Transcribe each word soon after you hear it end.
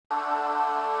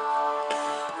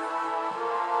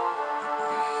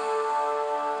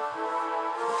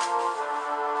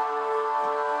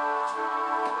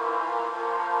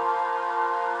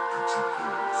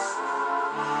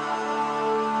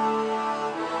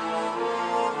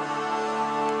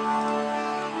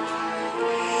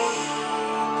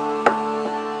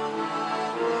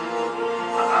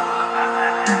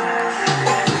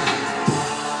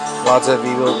Lots of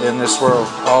evil in this world.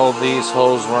 All these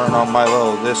hoes weren't on my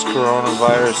low. This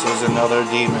coronavirus is another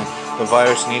demon. The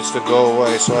virus needs to go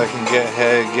away so I can get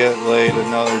head, get laid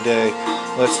another day.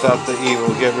 Let's stop the evil,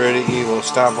 get rid of evil,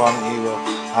 stomp on the evil.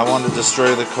 I want to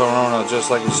destroy the corona just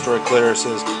like destroy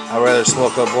Claris's. I'd rather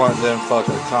smoke a blunt than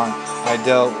fuck a cunt. I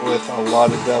dealt with a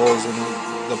lot of devils in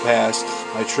the past.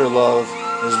 My true love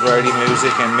is writing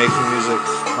music and making music.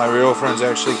 My real friends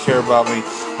actually care about me.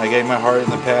 I gave my heart in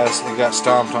the past, it got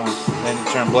stomped on, then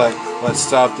it turned black. Let's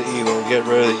stop the evil, get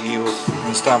rid of the evil,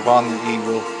 and stomp on the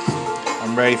evil.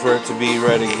 I'm ready for it to be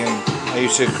red again. I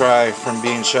used to cry from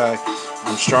being shy.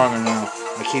 I'm stronger now.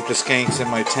 I keep the skanks in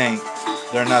my tank.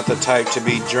 They're not the type to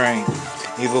be drank.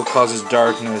 Evil causes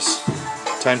darkness.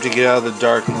 Time to get out of the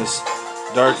darkness.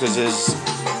 Darkness is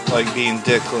like being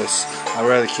dickless. I'd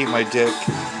rather keep my dick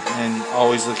and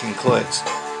always looking clits.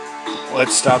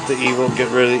 Let's stop the evil,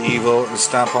 get rid of the evil, and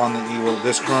stomp on the evil.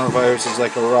 This coronavirus is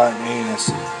like a rotten anus.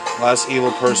 Last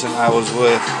evil person I was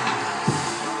with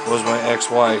was my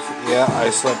ex-wife. Yeah, I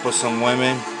slept with some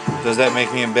women. Does that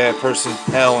make me a bad person?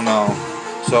 Hell no.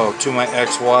 So, to my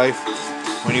ex-wife,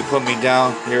 when you put me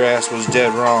down, your ass was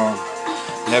dead wrong.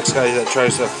 Next guy that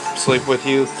tries to sleep with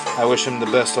you, I wish him the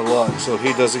best of luck so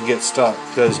he doesn't get stuck.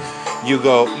 Because you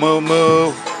go, moo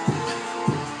moo,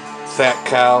 fat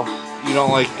cow. You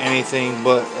don't like anything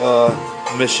but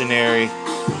missionary.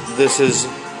 This is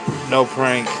no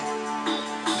prank.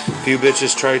 Few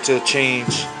bitches try to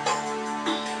change.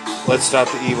 Let's stop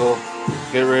the evil.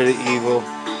 Get rid of evil.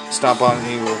 Stomp on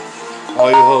evil.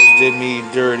 All you hoes did me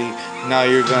dirty. Now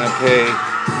you're gonna pay.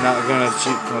 Not gonna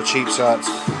no cheap shots.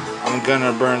 I'm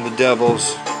gonna burn the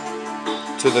devils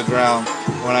to the ground.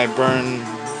 When I burn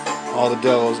all the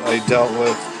devils I dealt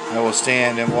with, I will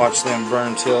stand and watch them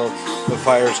burn till the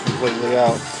fire is completely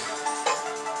out.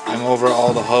 I'm over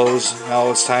all the hoes. Now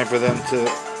it's time for them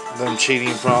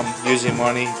cheating from, using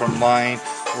money, from lying,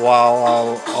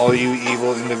 while all you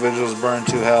evil individuals burn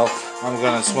to hell. I'm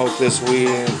gonna smoke this weed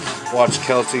and watch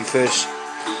Kelsey Fish.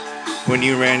 When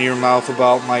you ran your mouth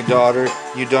about my daughter,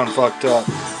 you done fucked up.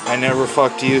 I never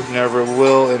fucked you, never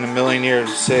will in a million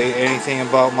years say anything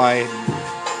about my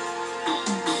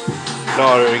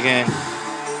daughter again.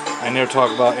 I never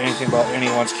talk about anything about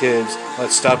anyone's kids.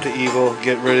 Let's stop the evil,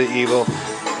 get rid of evil,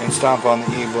 and stomp on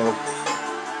the evil.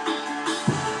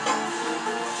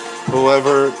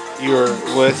 Whoever you're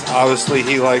with, obviously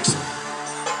he likes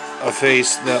a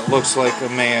face that looks like a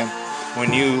man.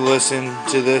 When you listen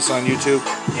to this on YouTube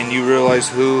and you realize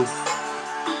who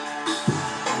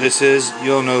this is,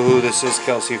 you'll know who this is,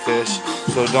 Kelsey Fish.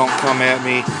 So don't come at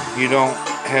me. You don't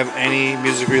have any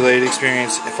music related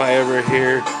experience. If I ever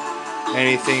hear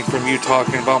anything from you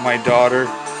talking about my daughter,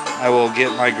 I will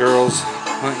get my girls,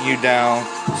 hunt you down.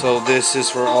 So this is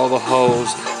for all the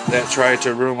hoes that tried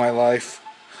to ruin my life.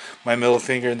 My middle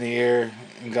finger in the air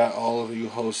and got all of you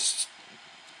hosts